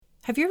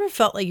Have you ever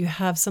felt like you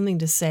have something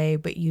to say,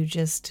 but you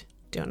just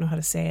don't know how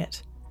to say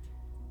it?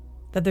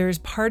 That there's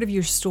part of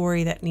your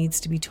story that needs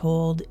to be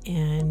told,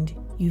 and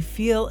you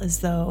feel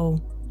as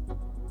though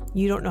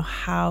you don't know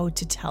how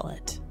to tell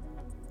it.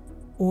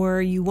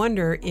 Or you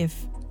wonder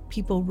if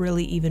people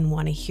really even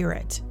want to hear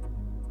it.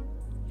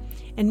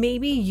 And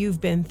maybe you've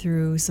been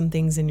through some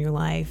things in your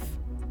life,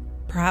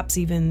 perhaps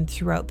even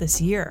throughout this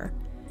year,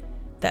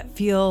 that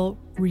feel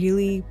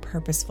really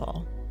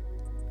purposeful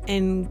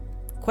and,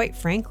 quite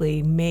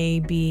frankly, may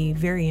be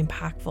very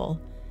impactful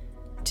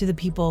to the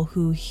people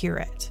who hear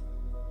it.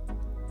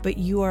 But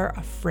you are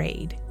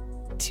afraid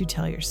to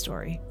tell your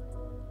story,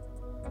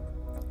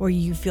 or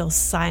you feel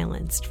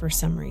silenced for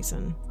some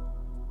reason.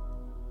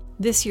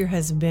 This year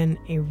has been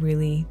a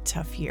really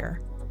tough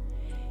year.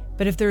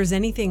 But if there's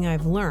anything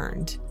I've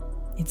learned,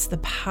 it's the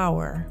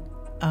power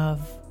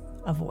of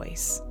a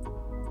voice.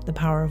 The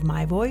power of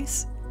my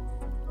voice,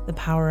 the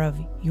power of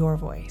your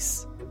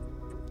voice.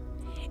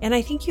 And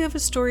I think you have a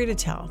story to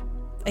tell.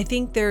 I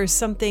think there's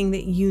something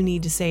that you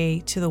need to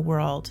say to the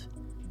world,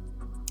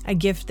 a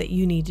gift that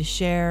you need to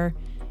share,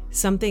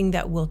 something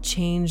that will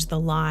change the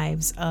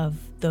lives of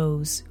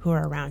those who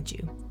are around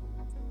you.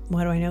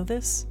 Why do I know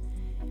this?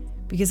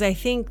 Because I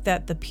think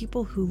that the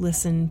people who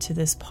listen to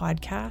this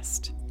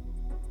podcast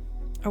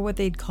are what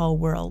they'd call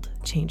world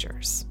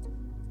changers.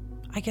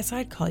 I guess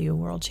I'd call you a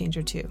world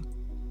changer too.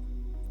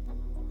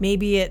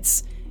 Maybe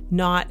it's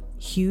not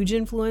huge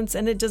influence,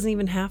 and it doesn't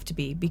even have to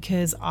be,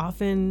 because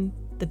often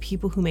the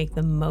people who make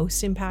the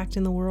most impact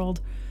in the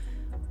world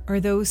are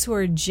those who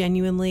are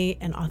genuinely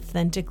and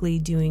authentically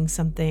doing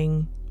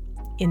something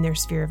in their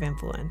sphere of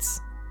influence,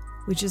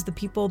 which is the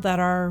people that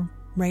are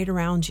right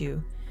around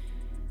you,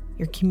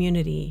 your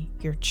community,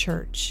 your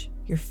church,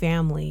 your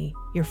family,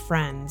 your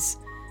friends,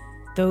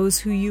 those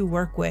who you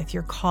work with,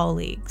 your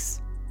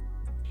colleagues.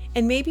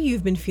 And maybe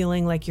you've been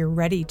feeling like you're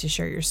ready to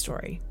share your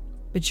story,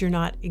 but you're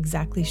not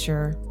exactly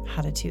sure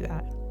how to do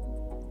that.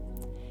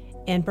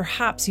 And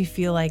perhaps you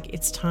feel like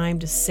it's time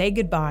to say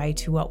goodbye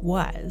to what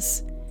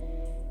was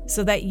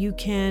so that you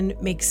can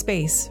make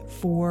space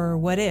for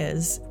what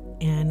is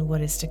and what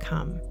is to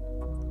come.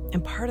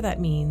 And part of that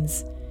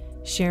means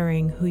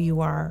sharing who you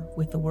are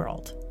with the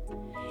world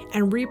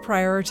and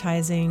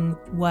reprioritizing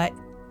what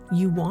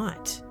you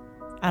want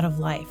out of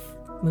life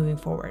moving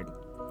forward.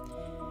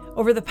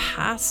 Over the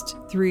past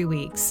 3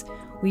 weeks,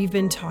 we've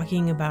been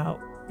talking about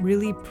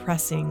really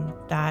pressing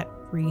that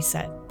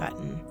reset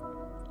button.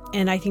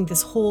 And I think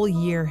this whole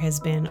year has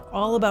been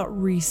all about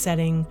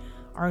resetting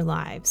our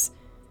lives.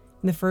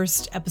 In the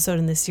first episode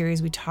in this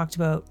series, we talked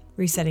about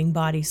resetting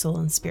body, soul,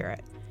 and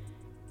spirit.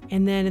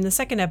 And then in the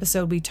second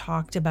episode, we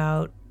talked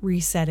about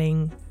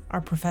resetting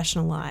our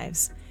professional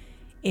lives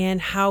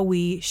and how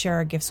we share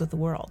our gifts with the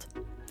world.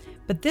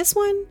 But this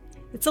one,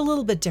 it's a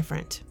little bit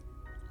different.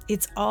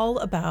 It's all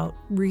about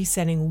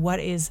resetting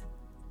what is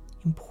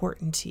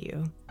important to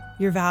you,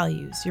 your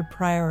values, your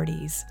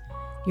priorities,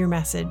 your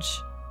message,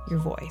 your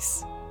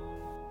voice.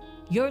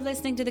 You're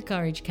listening to The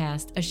Courage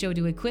Cast, a show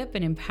to equip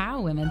and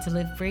empower women to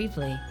live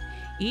bravely.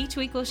 Each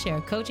week we'll share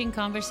coaching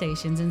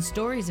conversations and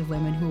stories of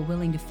women who are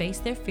willing to face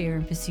their fear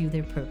and pursue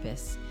their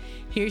purpose.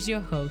 Here's your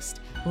host,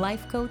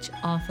 life coach,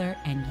 author,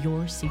 and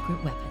your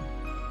secret weapon.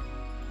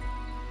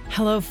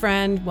 Hello,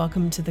 friend.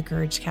 Welcome to The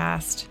Courage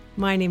Cast.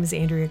 My name is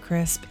Andrea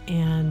Crisp,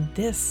 and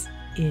this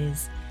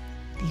is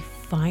the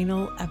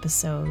final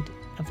episode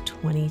of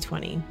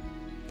 2020.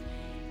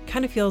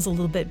 Kind of feels a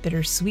little bit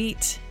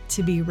bittersweet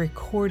to be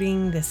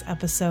recording this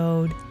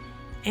episode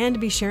and to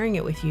be sharing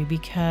it with you,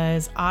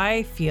 because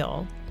I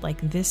feel like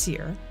this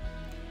year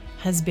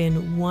has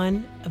been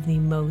one of the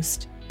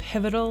most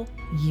pivotal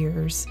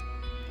years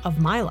of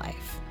my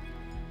life,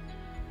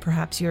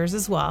 perhaps yours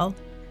as well.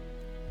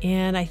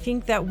 And I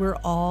think that we're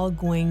all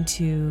going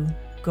to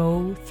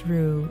go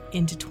through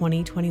into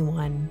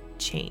 2021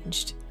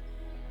 changed.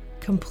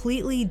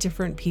 Completely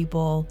different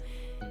people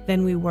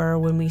than we were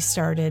when we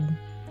started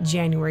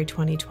January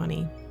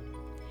 2020.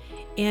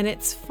 And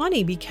it's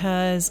funny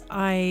because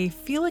I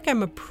feel like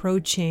I'm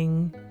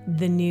approaching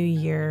the new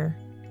year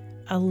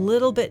a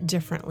little bit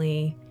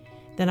differently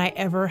than I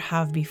ever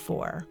have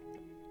before.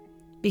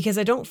 Because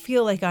I don't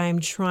feel like I'm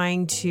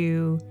trying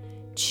to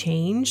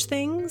change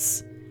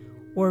things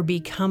or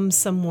become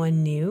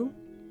someone new.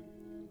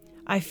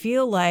 I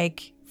feel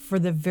like for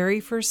the very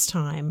first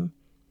time,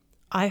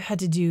 I've had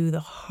to do the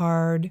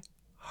hard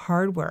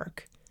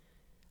work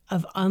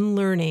of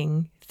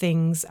unlearning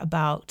things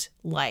about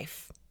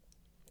life,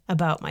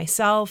 about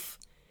myself,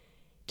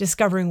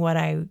 discovering what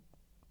I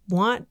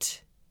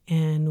want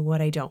and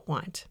what I don't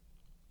want.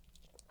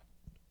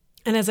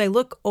 And as I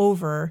look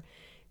over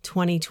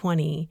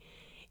 2020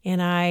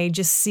 and I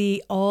just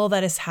see all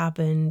that has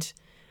happened,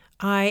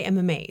 I am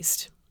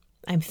amazed.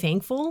 I'm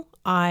thankful.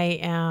 I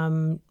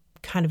am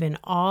kind of in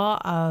awe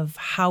of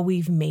how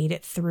we've made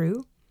it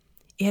through.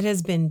 It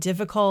has been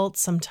difficult,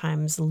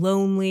 sometimes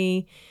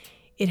lonely.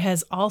 It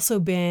has also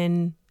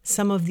been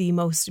some of the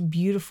most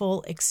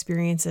beautiful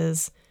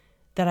experiences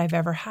that I've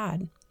ever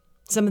had,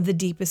 some of the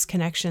deepest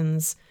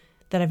connections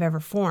that I've ever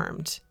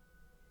formed.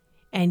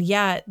 And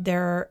yet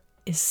there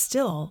is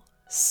still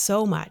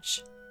so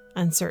much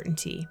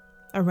uncertainty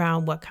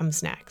around what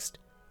comes next.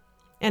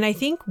 And I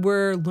think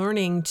we're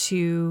learning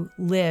to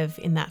live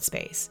in that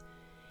space.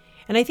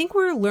 And I think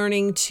we're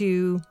learning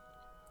to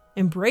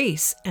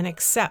embrace and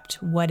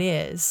accept what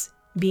is,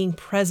 being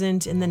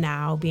present in the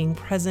now, being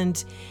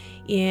present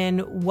in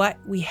what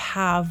we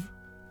have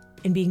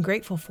and being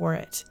grateful for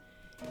it.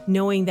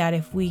 Knowing that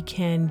if we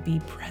can be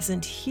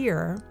present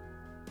here,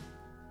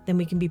 then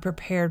we can be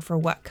prepared for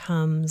what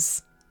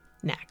comes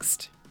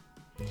next.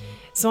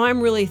 So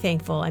I'm really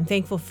thankful. I'm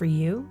thankful for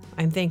you.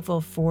 I'm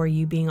thankful for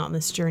you being on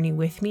this journey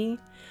with me.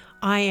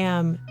 I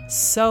am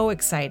so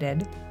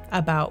excited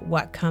about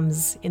what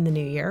comes in the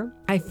new year.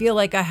 I feel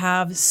like I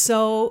have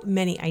so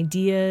many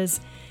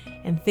ideas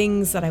and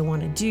things that I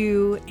want to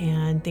do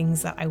and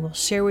things that I will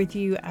share with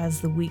you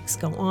as the weeks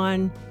go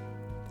on.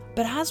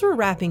 But as we're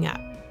wrapping up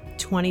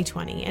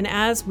 2020 and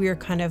as we're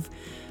kind of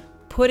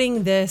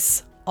putting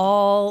this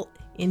all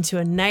into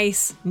a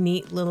nice,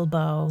 neat little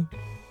bow,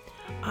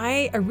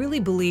 I really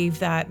believe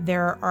that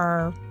there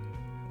are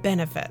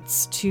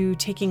benefits to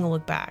taking a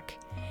look back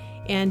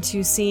and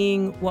to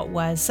seeing what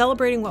was,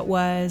 celebrating what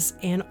was,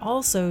 and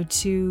also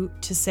to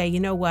say, you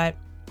know what,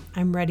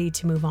 I'm ready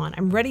to move on.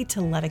 I'm ready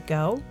to let it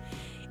go,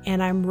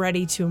 and I'm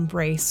ready to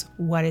embrace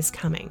what is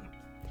coming.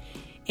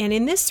 And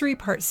in this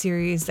 3-part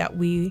series that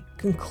we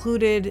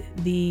concluded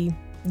the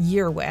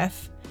year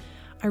with,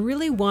 I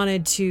really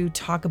wanted to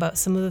talk about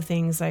some of the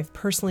things I've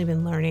personally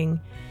been learning,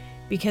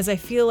 because I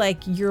feel like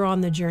you're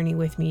on the journey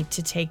with me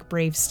to take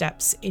brave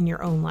steps in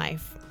your own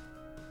life.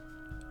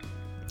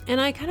 And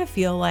I kind of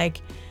feel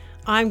like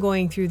I'm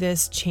going through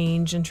this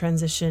change and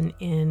transition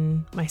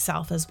in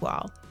myself as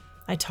well.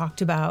 I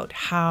talked about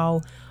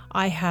how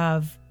I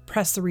have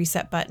pressed the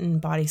reset button,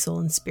 body, soul,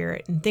 and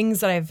spirit, and things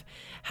that I've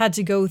had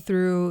to go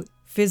through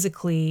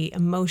physically,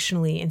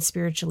 emotionally, and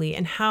spiritually,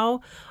 and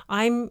how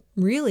I'm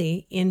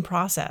really in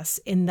process.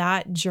 And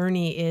that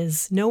journey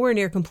is nowhere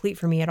near complete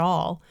for me at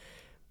all,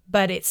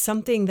 but it's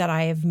something that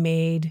I have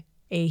made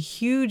a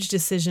huge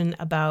decision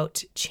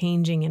about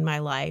changing in my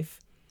life.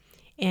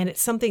 And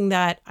it's something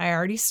that I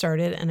already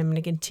started, and I'm going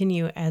to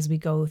continue as we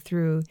go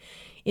through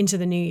into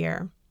the new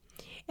year.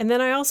 And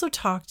then I also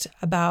talked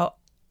about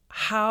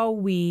how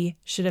we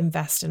should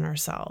invest in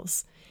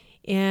ourselves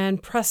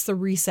and press the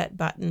reset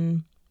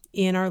button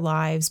in our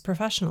lives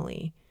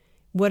professionally.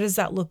 What does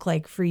that look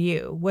like for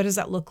you? What does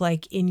that look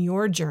like in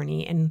your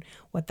journey, and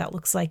what that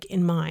looks like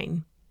in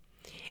mine?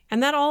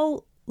 And that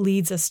all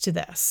leads us to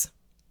this.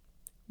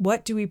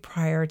 What do we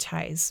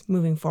prioritize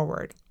moving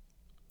forward?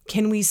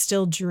 Can we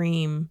still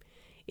dream?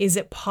 Is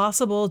it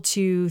possible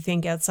to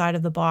think outside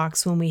of the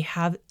box when we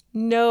have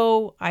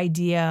no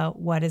idea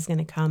what is going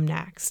to come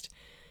next?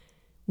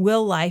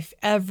 Will life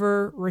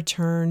ever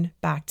return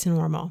back to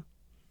normal?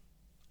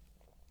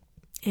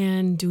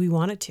 And do we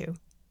want it to?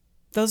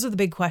 Those are the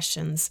big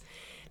questions.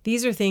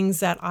 These are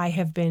things that I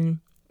have been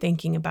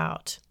thinking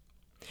about.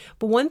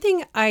 But one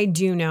thing I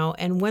do know,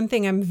 and one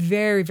thing I'm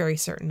very, very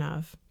certain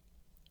of,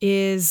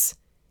 is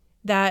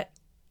that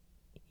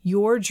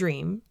your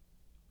dream,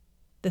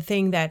 the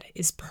thing that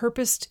is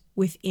purposed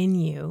within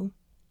you,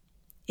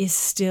 is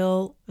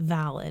still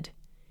valid.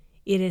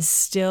 It is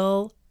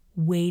still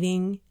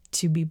waiting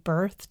to be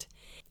birthed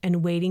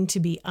and waiting to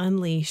be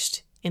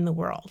unleashed in the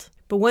world.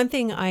 But one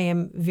thing I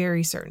am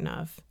very certain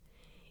of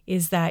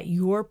is that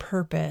your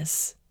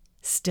purpose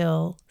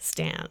still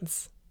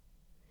stands.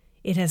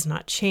 It has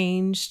not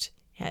changed.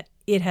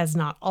 It has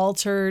not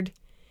altered.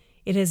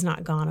 It has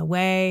not gone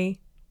away.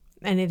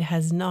 And it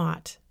has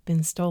not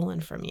been stolen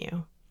from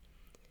you.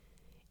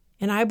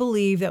 And I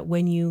believe that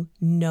when you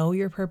know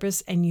your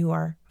purpose and you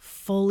are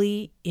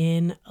fully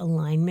in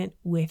alignment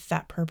with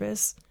that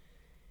purpose,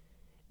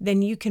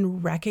 then you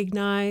can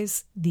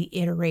recognize the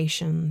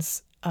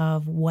iterations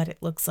of what it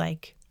looks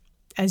like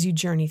as you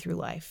journey through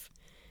life.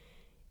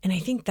 And I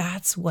think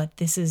that's what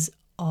this is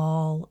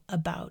all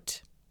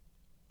about.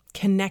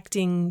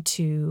 Connecting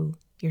to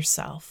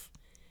yourself,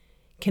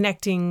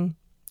 connecting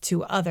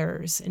to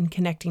others, and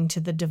connecting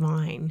to the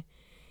divine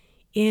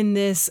in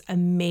this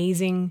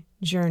amazing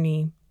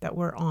journey that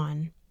we're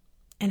on.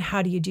 And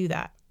how do you do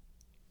that?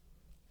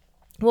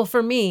 Well,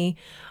 for me,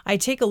 I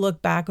take a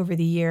look back over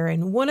the year,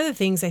 and one of the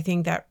things I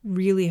think that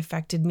really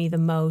affected me the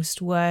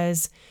most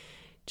was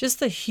just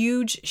the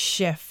huge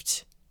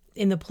shift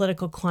in the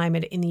political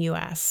climate in the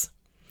US.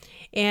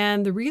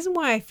 And the reason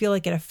why I feel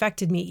like it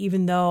affected me,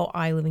 even though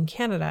I live in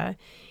Canada,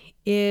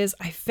 is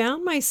I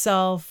found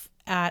myself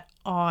at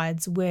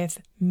odds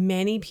with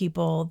many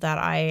people that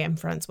I am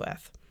friends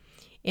with.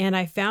 And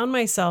I found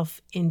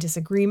myself in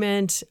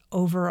disagreement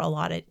over a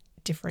lot of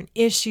different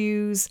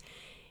issues.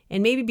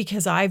 And maybe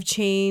because I've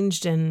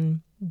changed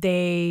and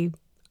they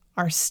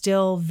are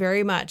still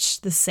very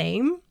much the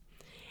same.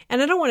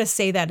 And I don't want to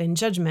say that in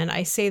judgment.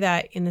 I say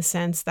that in the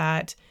sense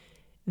that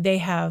they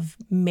have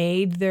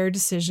made their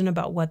decision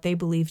about what they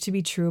believe to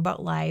be true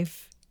about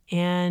life.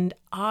 And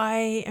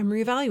I am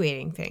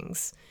reevaluating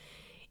things.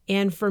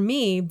 And for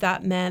me,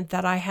 that meant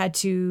that I had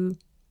to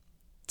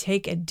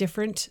take a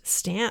different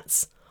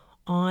stance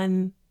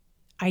on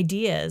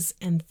ideas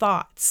and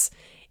thoughts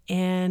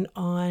and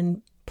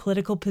on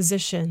political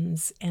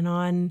positions and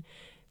on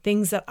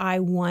things that I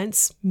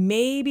once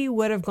maybe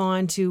would have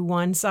gone to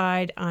one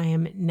side, I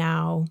am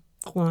now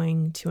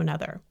going to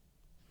another.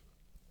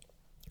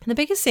 And the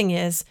biggest thing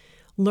is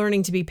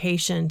learning to be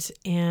patient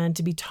and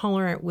to be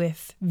tolerant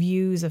with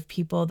views of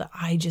people that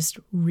I just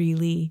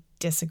really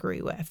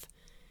disagree with.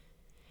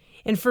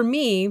 And for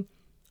me,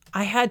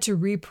 I had to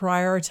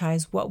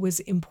reprioritize what was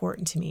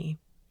important to me.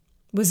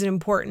 Was it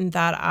important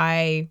that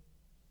I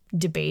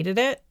debated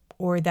it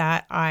or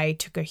that I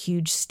took a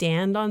huge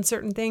stand on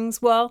certain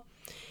things? Well,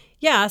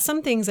 yeah,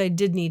 some things I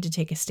did need to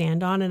take a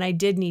stand on, and I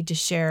did need to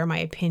share my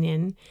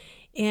opinion.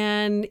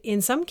 And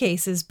in some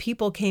cases,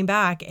 people came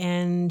back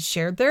and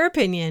shared their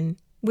opinion,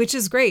 which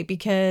is great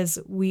because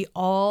we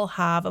all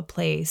have a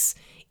place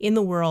in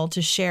the world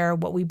to share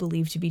what we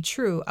believe to be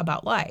true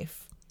about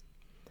life.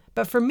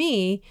 But for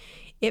me,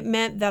 it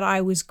meant that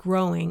I was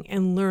growing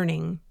and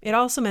learning. It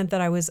also meant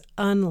that I was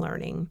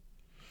unlearning.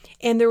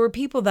 And there were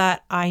people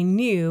that I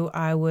knew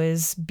I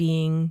was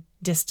being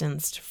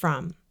distanced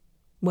from,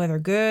 whether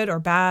good or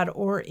bad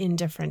or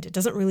indifferent. It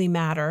doesn't really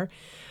matter.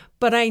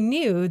 But I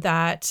knew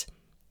that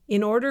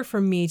in order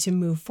for me to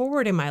move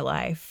forward in my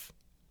life,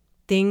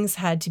 things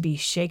had to be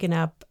shaken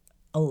up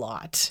a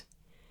lot,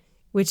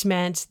 which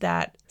meant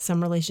that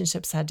some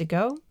relationships had to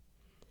go.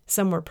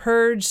 Some were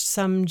purged.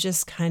 Some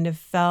just kind of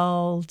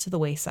fell to the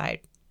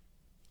wayside.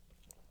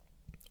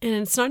 And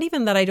it's not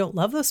even that I don't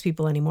love those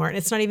people anymore. And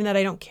it's not even that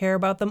I don't care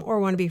about them or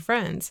want to be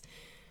friends.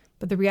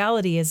 But the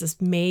reality is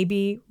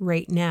maybe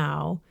right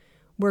now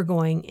we're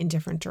going in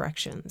different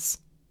directions.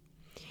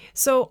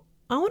 So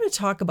I want to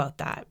talk about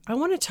that. I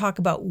want to talk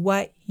about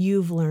what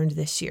you've learned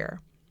this year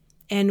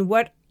and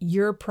what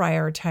you're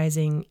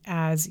prioritizing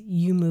as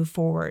you move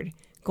forward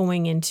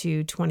going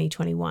into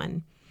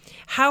 2021.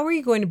 How are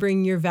you going to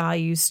bring your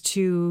values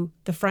to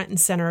the front and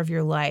center of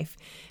your life,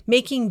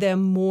 making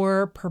them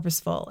more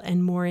purposeful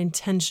and more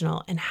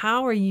intentional? And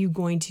how are you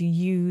going to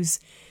use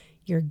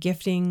your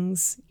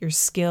giftings, your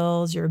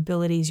skills, your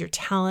abilities, your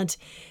talent,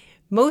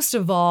 most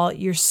of all,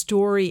 your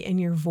story and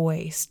your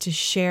voice to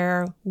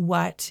share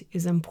what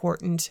is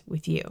important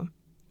with you?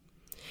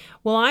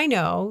 Well, I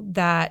know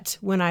that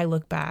when I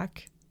look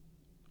back,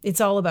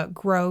 it's all about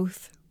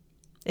growth.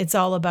 It's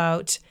all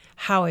about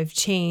how I've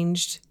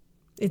changed.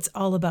 It's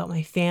all about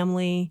my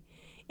family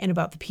and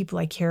about the people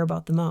I care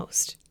about the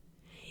most.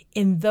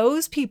 In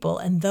those people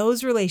and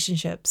those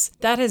relationships,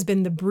 that has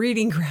been the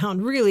breeding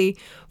ground, really,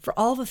 for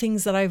all the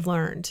things that I've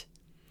learned.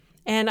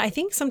 And I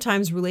think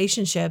sometimes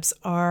relationships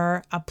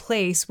are a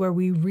place where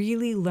we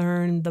really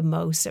learn the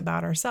most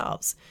about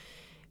ourselves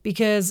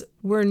because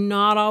we're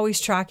not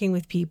always tracking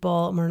with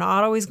people and we're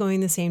not always going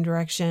the same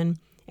direction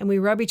and we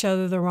rub each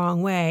other the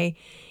wrong way.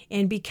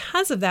 And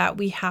because of that,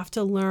 we have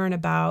to learn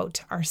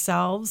about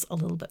ourselves a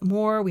little bit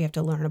more. We have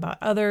to learn about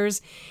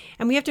others,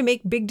 and we have to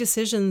make big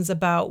decisions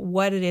about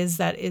what it is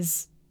that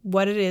is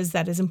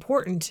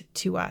important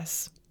to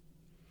us.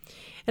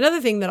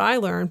 Another thing that I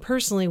learned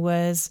personally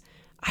was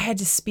I had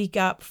to speak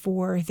up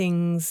for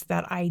things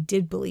that I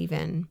did believe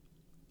in.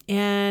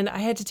 And I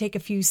had to take a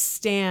few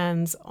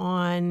stands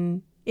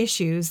on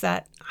issues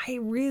that I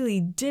really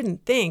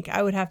didn't think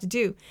I would have to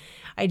do.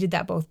 I did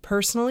that both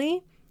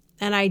personally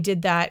and I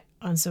did that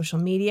on social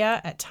media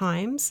at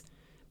times.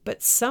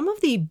 But some of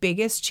the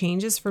biggest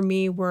changes for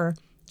me were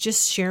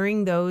just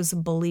sharing those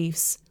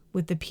beliefs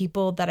with the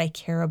people that I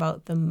care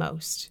about the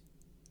most.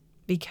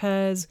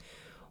 Because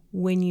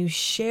when you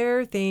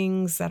share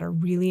things that are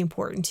really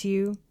important to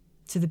you,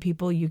 to the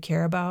people you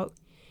care about,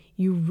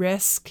 you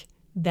risk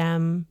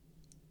them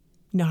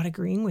not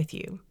agreeing with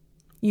you.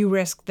 You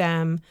risk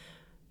them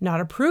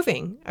not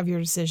approving of your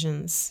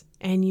decisions,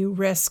 and you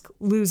risk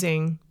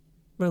losing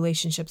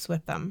relationships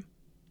with them.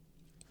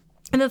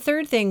 And the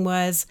third thing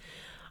was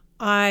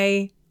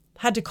I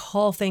had to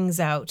call things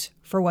out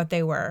for what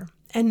they were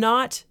and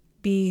not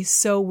be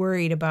so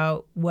worried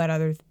about what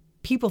other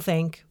people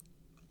think,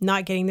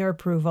 not getting their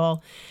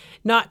approval,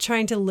 not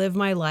trying to live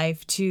my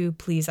life to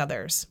please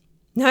others.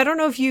 Now, I don't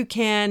know if you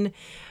can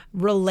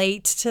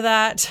relate to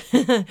that.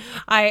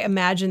 I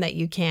imagine that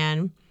you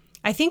can.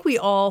 I think we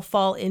all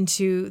fall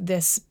into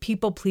this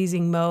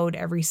people-pleasing mode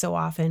every so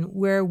often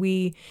where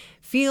we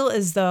feel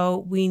as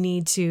though we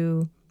need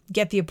to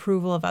get the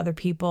approval of other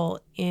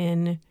people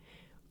in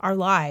our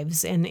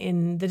lives and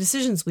in the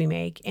decisions we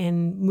make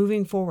and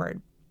moving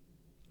forward.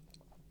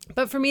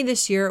 But for me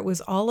this year, it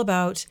was all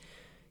about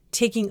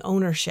taking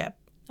ownership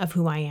of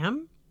who I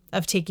am,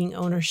 of taking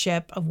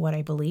ownership of what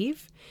I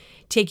believe,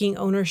 taking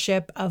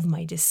ownership of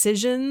my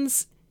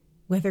decisions,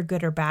 whether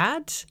good or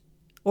bad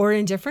or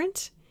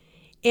indifferent,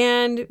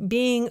 and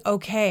being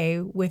okay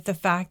with the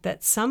fact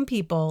that some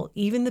people,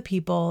 even the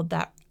people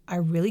that I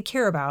really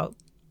care about,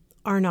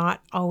 are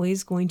not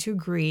always going to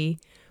agree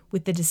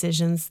with the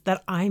decisions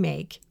that I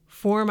make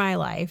for my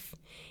life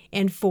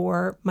and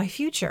for my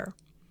future.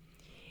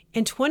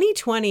 In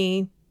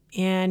 2020,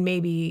 and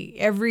maybe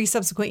every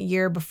subsequent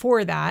year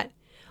before that,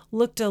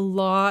 looked a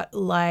lot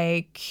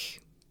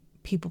like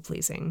people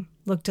pleasing.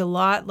 looked a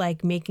lot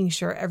like making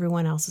sure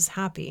everyone else is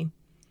happy.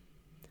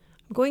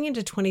 I'm going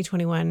into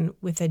 2021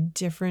 with a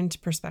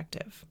different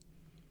perspective.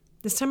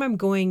 This time I'm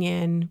going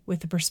in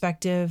with the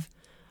perspective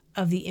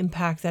of the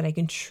impact that I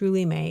can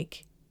truly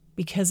make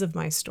because of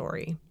my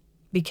story,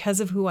 because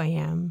of who I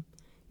am,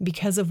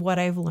 because of what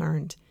I've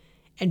learned,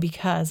 and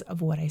because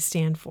of what I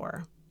stand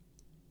for.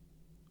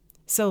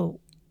 So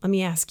let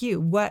me ask you,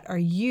 what are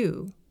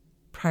you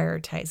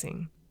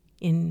prioritizing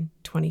in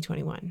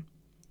 2021?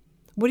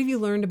 What have you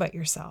learned about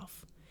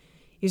yourself?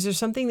 Is there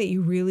something that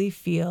you really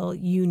feel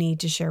you need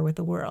to share with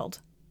the world?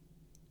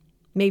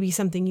 Maybe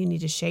something you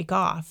need to shake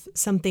off,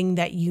 something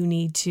that you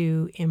need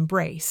to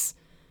embrace.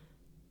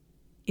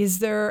 Is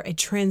there a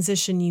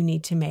transition you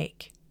need to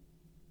make?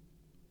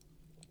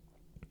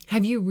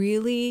 Have you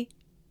really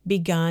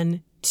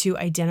begun to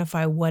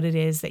identify what it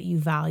is that you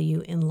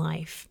value in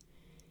life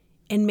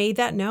and made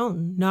that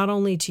known, not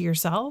only to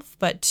yourself,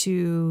 but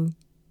to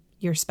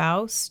your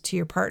spouse, to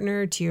your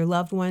partner, to your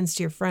loved ones,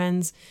 to your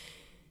friends,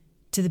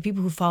 to the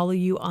people who follow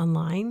you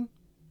online?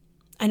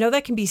 I know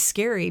that can be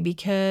scary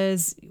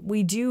because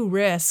we do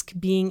risk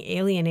being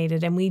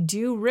alienated and we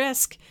do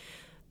risk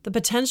the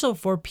potential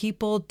for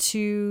people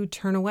to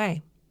turn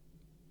away.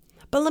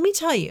 But let me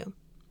tell you,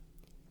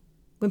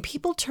 when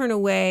people turn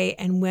away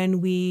and when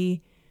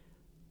we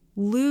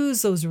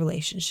lose those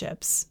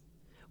relationships,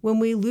 when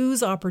we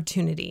lose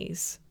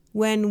opportunities,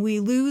 when we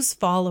lose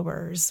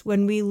followers,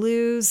 when we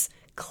lose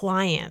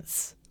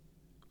clients,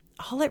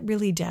 all it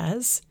really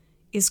does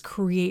is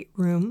create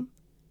room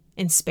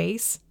and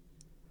space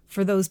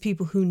for those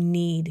people who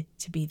need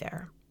to be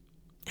there.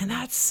 And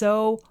that's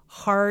so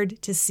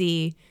hard to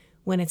see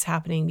when it's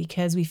happening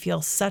because we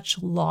feel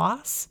such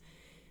loss.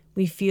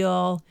 We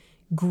feel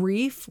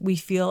grief. We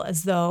feel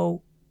as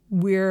though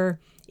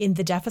we're in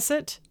the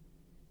deficit.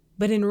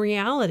 But in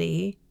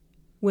reality,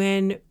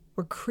 when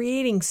we're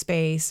creating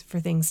space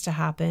for things to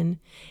happen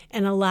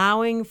and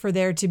allowing for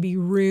there to be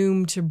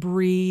room to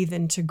breathe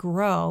and to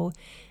grow,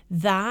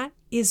 that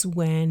is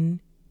when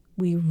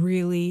we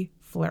really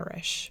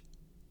flourish.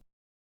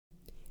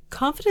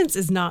 Confidence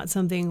is not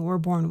something we're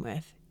born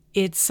with.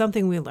 It's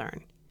something we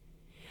learn.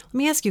 Let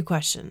me ask you a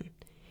question.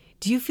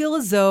 Do you feel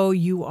as though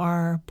you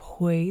are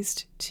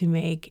poised to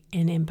make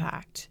an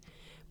impact,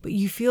 but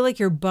you feel like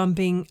you're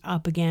bumping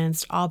up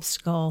against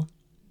obstacle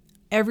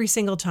every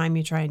single time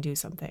you try and do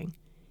something?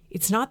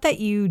 It's not that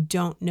you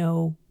don't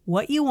know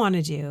what you want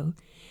to do.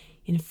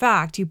 In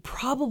fact, you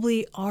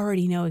probably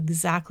already know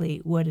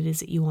exactly what it is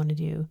that you want to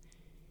do.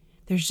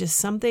 There's just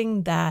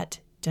something that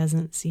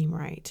doesn't seem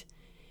right,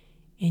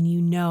 and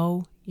you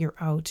know you're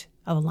out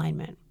of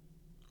alignment.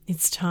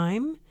 It's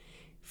time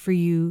for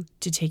you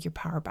to take your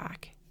power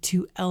back,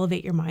 to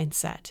elevate your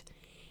mindset,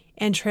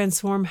 and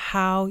transform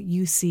how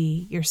you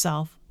see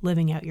yourself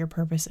living out your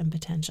purpose and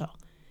potential.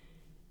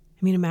 I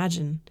mean,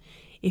 imagine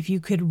if you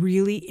could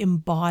really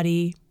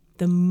embody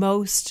the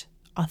most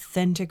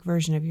authentic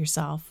version of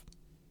yourself,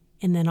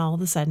 and then all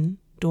of a sudden,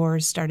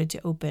 doors started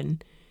to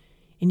open,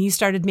 and you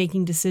started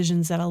making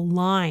decisions that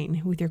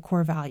align with your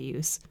core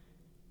values.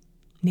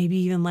 Maybe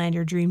even land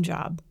your dream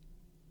job.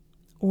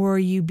 Or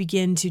you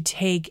begin to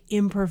take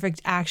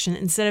imperfect action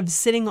instead of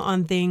sitting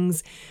on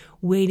things,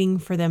 waiting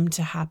for them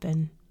to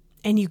happen.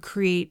 And you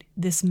create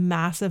this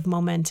massive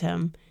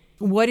momentum.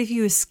 What if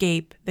you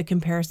escape the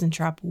comparison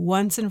trap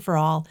once and for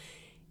all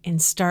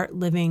and start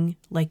living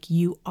like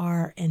you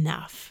are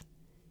enough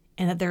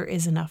and that there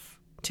is enough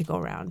to go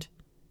around?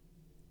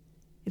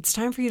 It's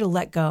time for you to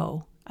let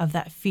go of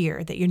that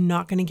fear that you're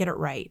not going to get it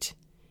right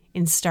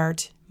and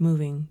start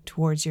moving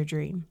towards your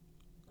dream.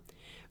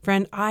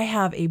 Friend, I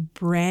have a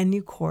brand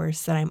new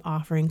course that I'm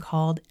offering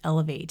called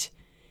Elevate.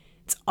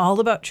 It's all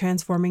about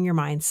transforming your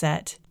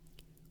mindset.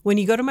 When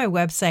you go to my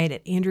website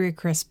at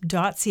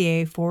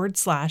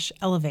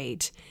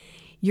andreacrisp.ca/elevate,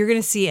 you're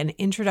going to see an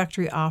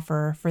introductory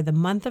offer for the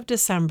month of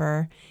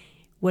December.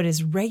 What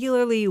is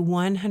regularly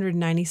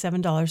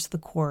 $197 for the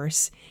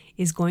course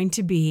is going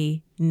to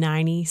be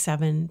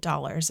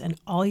 $97.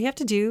 And all you have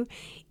to do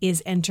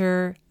is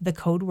enter the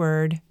code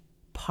word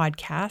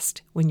podcast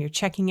when you're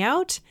checking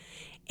out,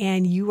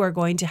 and you are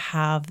going to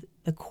have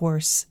the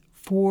course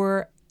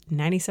for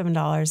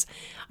 $97.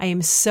 I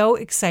am so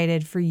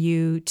excited for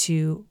you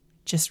to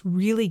just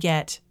really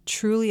get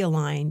truly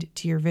aligned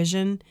to your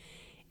vision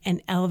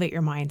and elevate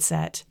your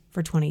mindset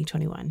for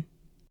 2021.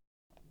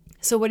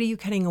 So what are you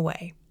cutting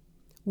away?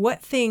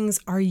 What things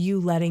are you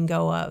letting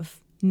go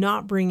of,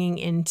 not bringing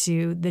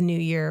into the new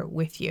year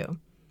with you?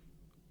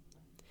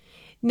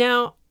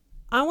 Now,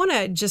 I want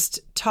to just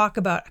talk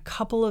about a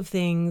couple of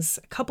things,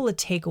 a couple of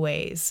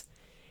takeaways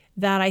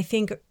that I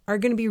think are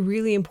going to be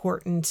really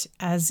important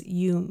as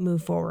you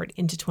move forward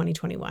into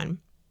 2021.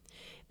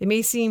 They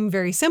may seem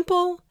very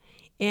simple,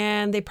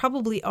 and they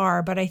probably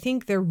are, but I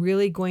think they're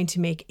really going to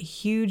make a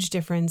huge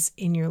difference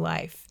in your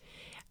life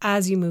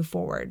as you move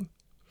forward.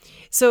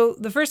 So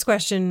the first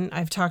question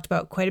I've talked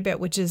about quite a bit,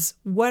 which is,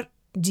 what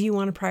do you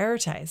want to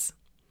prioritize?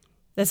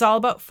 That's all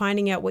about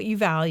finding out what you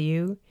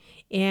value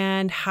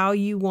and how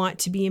you want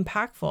to be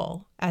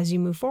impactful as you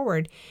move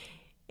forward.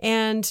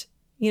 And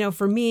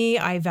For me,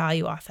 I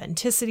value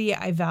authenticity.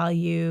 I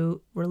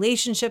value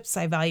relationships.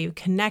 I value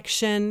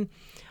connection.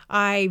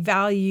 I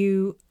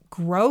value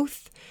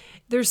growth.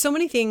 There's so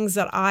many things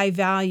that I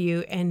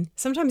value, and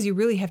sometimes you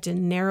really have to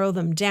narrow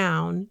them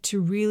down to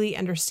really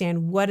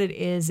understand what it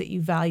is that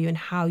you value and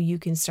how you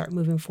can start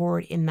moving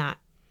forward in that.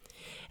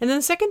 And then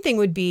the second thing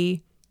would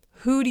be,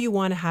 who do you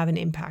want to have an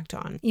impact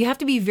on? You have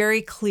to be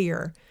very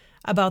clear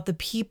about the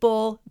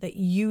people that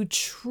you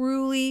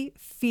truly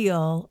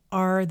feel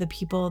are the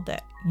people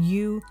that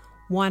you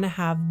want to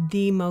have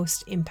the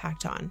most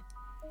impact on.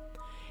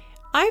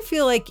 I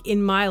feel like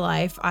in my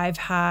life, I've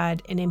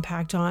had an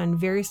impact on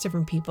various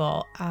different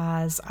people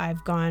as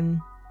I've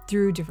gone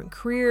through different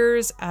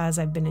careers, as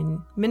I've been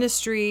in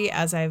ministry,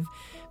 as I've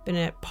been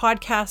a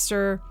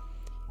podcaster,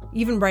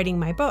 even writing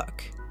my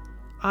book.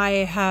 I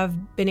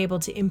have been able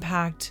to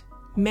impact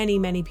many,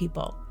 many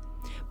people.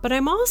 But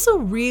I'm also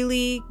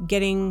really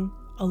getting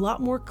a lot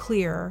more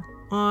clear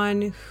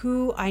on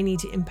who I need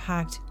to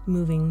impact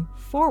moving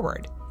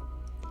forward.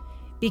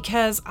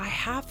 Because I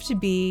have to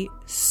be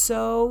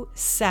so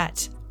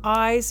set,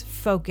 eyes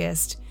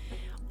focused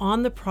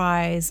on the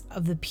prize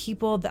of the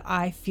people that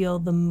I feel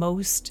the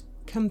most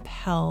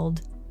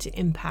compelled to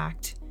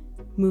impact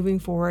moving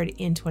forward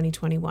in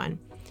 2021.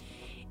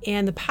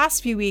 And the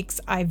past few weeks,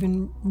 I've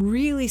been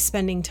really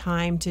spending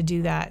time to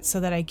do that so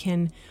that I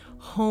can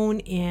hone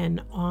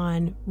in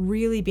on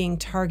really being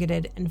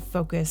targeted and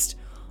focused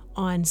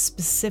on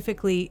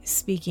specifically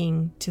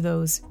speaking to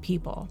those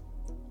people.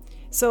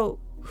 So,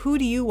 who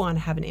do you want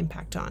to have an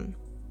impact on?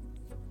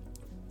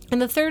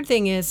 And the third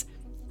thing is,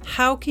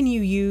 how can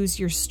you use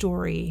your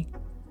story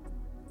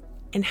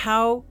and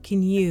how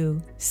can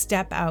you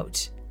step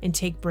out and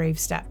take brave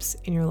steps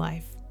in your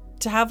life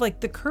to have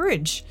the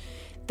courage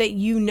that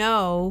you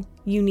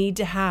need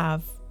to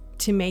have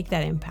to make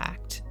that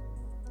impact?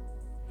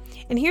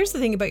 And here's the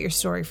thing about your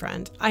story,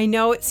 friend. I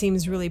know it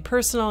seems really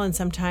personal and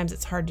sometimes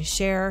it's hard to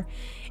share.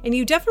 And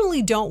you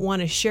definitely don't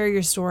want to share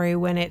your story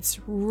when it's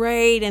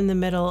right in the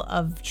middle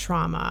of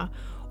trauma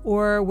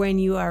or when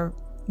you are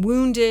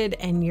wounded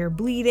and you're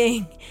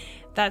bleeding.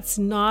 That's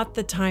not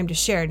the time to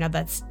share. Now,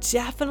 that's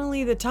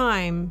definitely the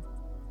time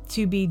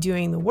to be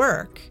doing the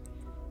work.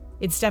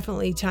 It's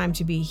definitely time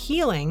to be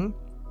healing,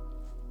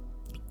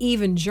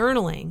 even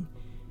journaling,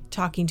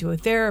 talking to a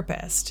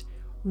therapist,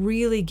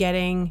 really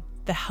getting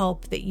the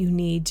help that you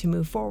need to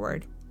move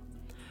forward.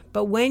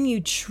 But when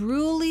you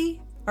truly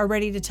are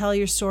ready to tell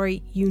your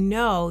story, you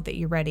know that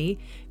you're ready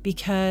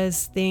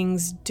because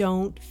things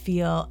don't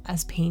feel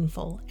as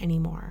painful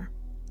anymore.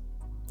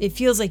 It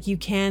feels like you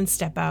can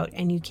step out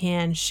and you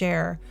can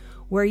share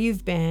where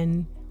you've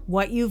been,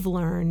 what you've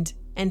learned,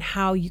 and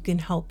how you can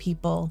help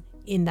people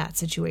in that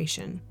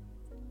situation.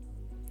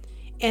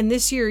 And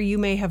this year, you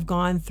may have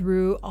gone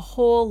through a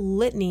whole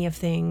litany of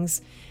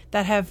things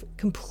that have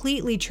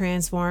completely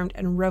transformed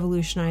and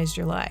revolutionized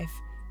your life.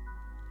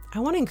 I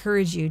want to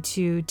encourage you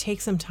to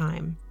take some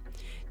time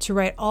to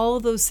write all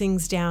of those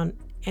things down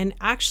and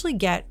actually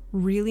get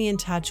really in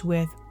touch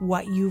with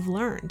what you've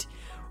learned.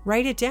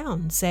 Write it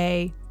down.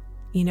 Say,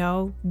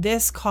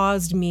 this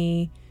caused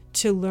me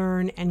to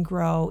learn and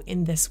grow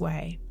in this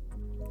way.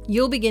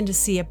 You'll begin to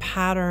see a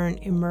pattern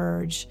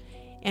emerge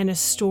and a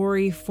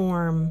story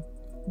form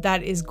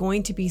that is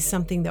going to be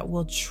something that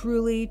will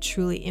truly,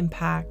 truly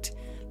impact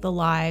the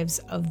lives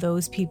of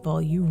those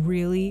people you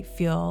really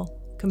feel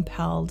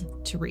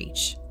compelled to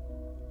reach.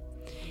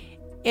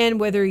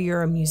 And whether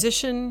you're a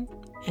musician,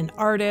 an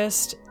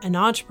artist, an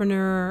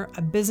entrepreneur,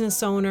 a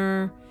business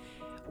owner,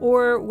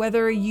 or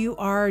whether you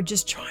are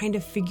just trying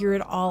to figure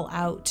it all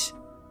out,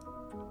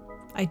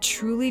 I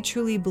truly,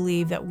 truly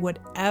believe that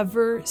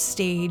whatever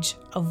stage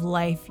of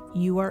life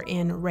you are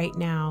in right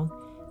now,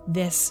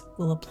 this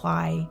will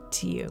apply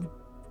to you.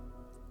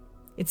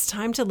 It's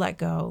time to let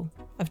go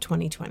of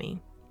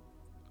 2020.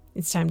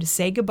 It's time to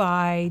say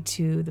goodbye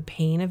to the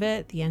pain of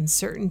it, the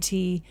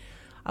uncertainty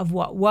of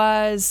what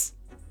was,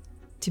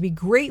 to be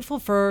grateful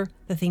for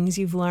the things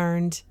you've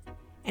learned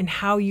and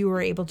how you were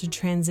able to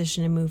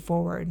transition and move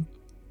forward,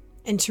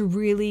 and to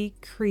really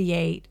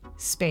create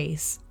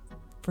space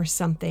for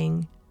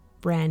something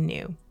brand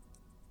new.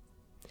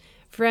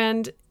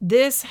 Friend,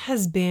 this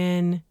has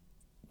been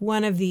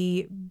one of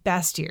the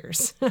best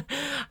years.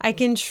 I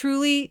can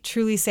truly,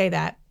 truly say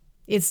that.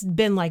 It's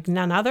been like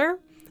none other.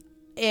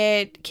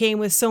 It came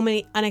with so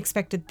many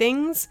unexpected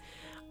things.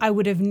 I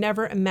would have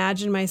never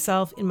imagined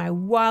myself in my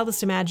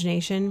wildest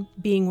imagination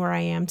being where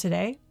I am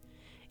today.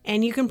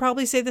 And you can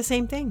probably say the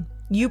same thing.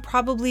 You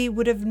probably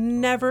would have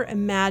never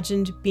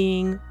imagined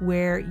being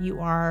where you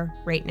are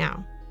right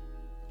now.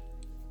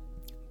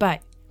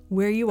 But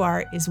where you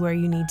are is where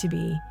you need to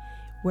be,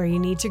 where you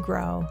need to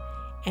grow,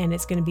 and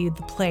it's going to be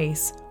the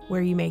place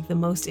where you make the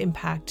most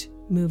impact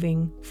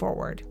moving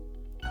forward.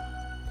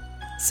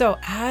 So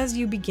as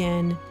you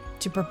begin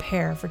to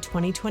prepare for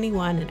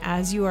 2021 and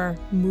as you are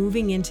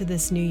moving into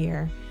this new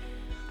year,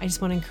 I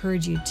just want to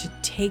encourage you to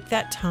take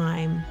that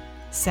time,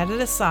 set it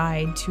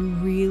aside to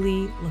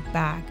really look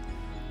back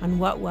on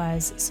what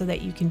was so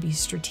that you can be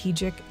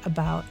strategic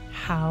about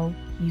how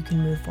you can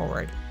move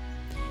forward.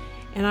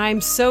 And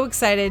I'm so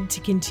excited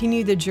to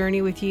continue the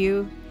journey with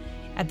you.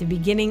 At the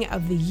beginning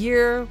of the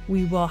year,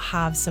 we will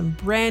have some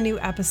brand new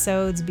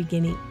episodes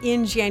beginning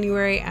in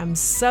January. I'm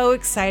so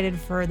excited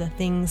for the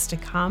things to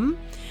come.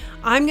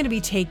 I'm going to be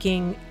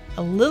taking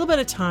a little bit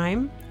of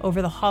time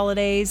over the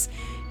holidays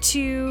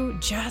to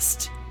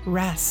just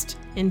rest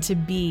and to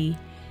be,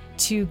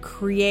 to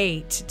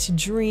create, to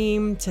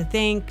dream, to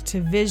think,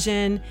 to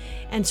vision,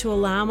 and to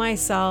allow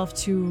myself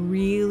to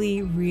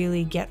really,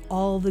 really get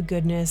all the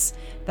goodness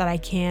that I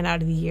can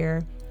out of the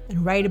year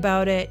and write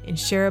about it and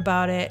share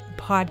about it,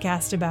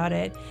 podcast about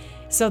it,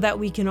 so that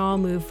we can all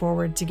move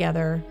forward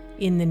together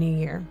in the new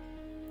year.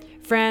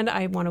 Friend,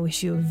 I want to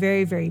wish you a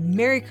very, very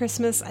Merry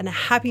Christmas and a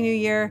Happy New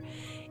Year,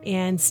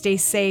 and stay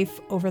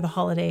safe over the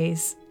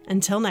holidays.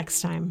 Until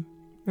next time,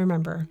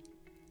 remember,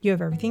 you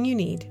have everything you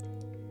need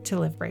to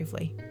live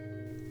bravely.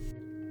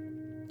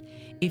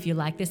 If you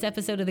like this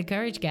episode of The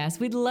Courage Cast,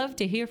 we'd love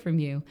to hear from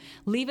you.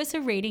 Leave us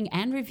a rating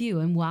and review,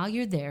 and while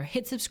you're there,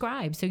 hit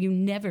subscribe so you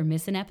never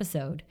miss an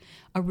episode.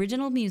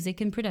 Original music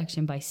and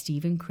production by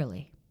Stephen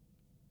Crilly.